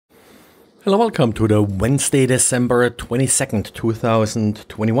Hello, welcome to the Wednesday, December 22nd,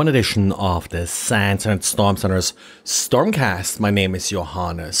 2021 edition of the SANS and Storm Center's Stormcast. My name is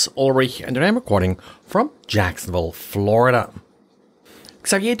Johannes Ulrich and I'm recording from Jacksonville, Florida.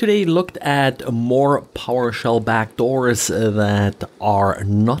 Xavier today looked at more PowerShell backdoors that are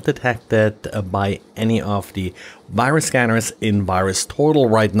not detected by any of the virus scanners in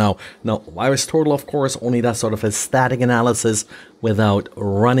VirusTotal right now. Now, VirusTotal, of course, only does sort of a static analysis without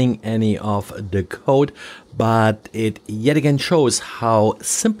running any of the code, but it yet again shows how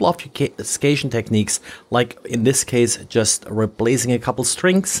simple obfuscation techniques, like in this case, just replacing a couple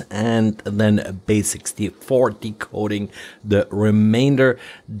strings and then base64 decoding the remainder,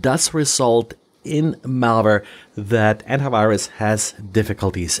 does result in malware that antivirus has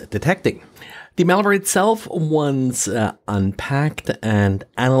difficulties detecting. The malware itself, once unpacked and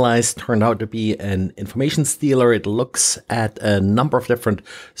analyzed, turned out to be an information stealer. It looks at a number of different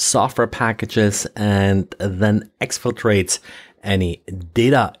software packages and then exfiltrates any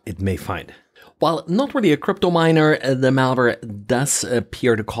data it may find. While not really a crypto miner, the malware does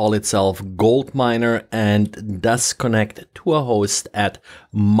appear to call itself Gold Miner and does connect to a host at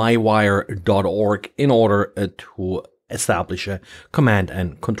mywire.org in order to establish a command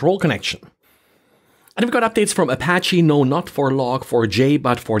and control connection. And we've got updates from Apache, no, not for Log4j,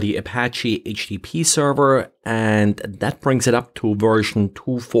 but for the Apache HTTP server, and that brings it up to version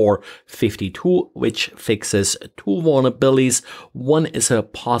 2.4.52, which fixes two vulnerabilities. One is a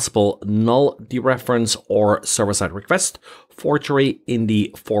possible null dereference or server-side request forgery in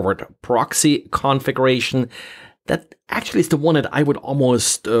the forward proxy configuration. That actually is the one that I would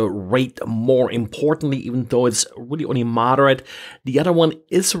almost rate more importantly, even though it's really only moderate. The other one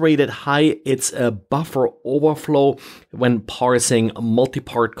is rated high. It's a buffer overflow when parsing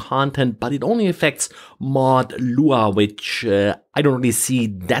multi-part content, but it only affects mod Lua, which I don't really see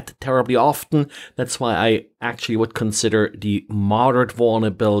that terribly often. That's why I actually would consider the moderate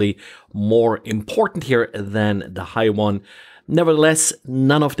vulnerability more important here than the high one. Nevertheless,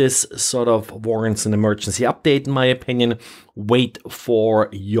 none of this sort of warrants an emergency update, in my opinion. Wait for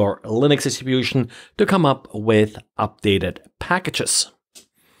your Linux distribution to come up with updated packages.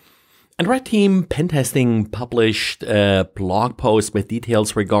 And Red Team Pentesting published a blog post with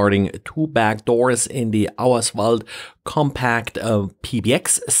details regarding two backdoors in the Auerswald compact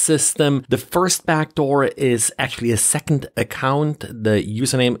PBX system. The first backdoor is actually a second account. The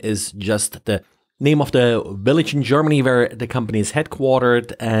username is just the name of the village in Germany where the company is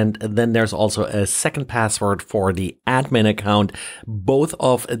headquartered, and then there's also a second password for the admin account. Both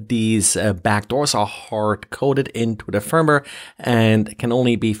of these backdoors are hard-coded into the firmware and can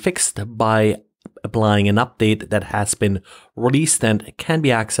only be fixed by applying an update that has been released and can be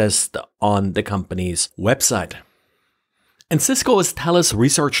accessed on the company's website. And Cisco's Thales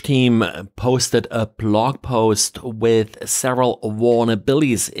research team posted a blog post with several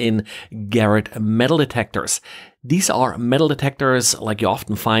vulnerabilities in Garrett metal detectors. These are metal detectors like you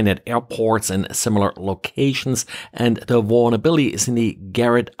often find at airports and similar locations, and the vulnerability is in the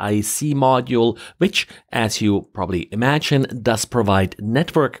Garrett IC module, which, as you probably imagine, does provide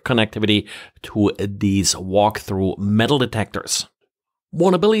network connectivity to these walk-through metal detectors.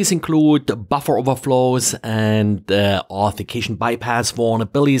 Vulnerabilities include buffer overflows and authentication bypass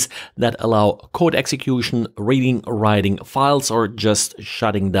vulnerabilities that allow code execution, reading, writing files, or just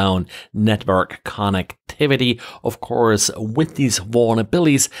shutting down network connectivity. Of course, with these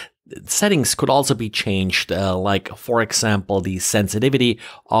vulnerabilities, settings could also be changed, like, for example, the sensitivity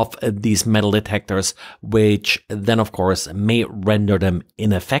of these metal detectors, which then, of course, may render them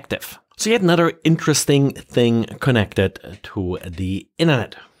ineffective. So yet another interesting thing connected to the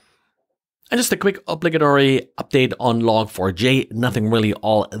internet. And just a quick obligatory update on Log4j. Nothing really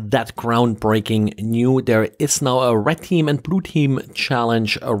all that groundbreaking new. There is now a red team and blue team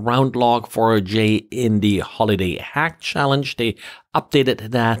challenge around Log4j in the Holiday Hack Challenge. They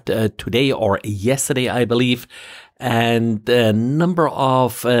updated that today or yesterday, I believe. And a number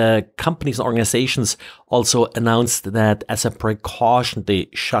of companies and organizations also announced that as a precaution, they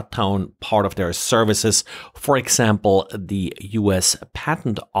shut down part of their services. For example, the US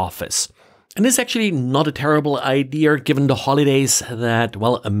Patent Office. And this is actually not a terrible idea given the holidays that,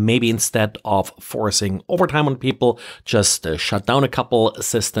 well, maybe instead of forcing overtime on people, just shut down a couple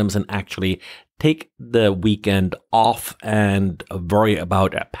systems and actually take the weekend off and worry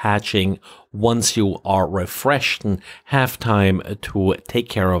about patching once you are refreshed and have time to take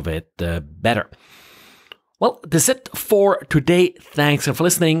care of it better. Well, that's it for today. Thanks for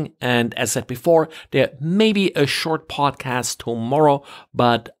listening. And as said before, there may be a short podcast tomorrow,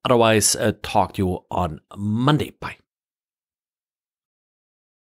 but otherwise, talk to you on Monday. Bye.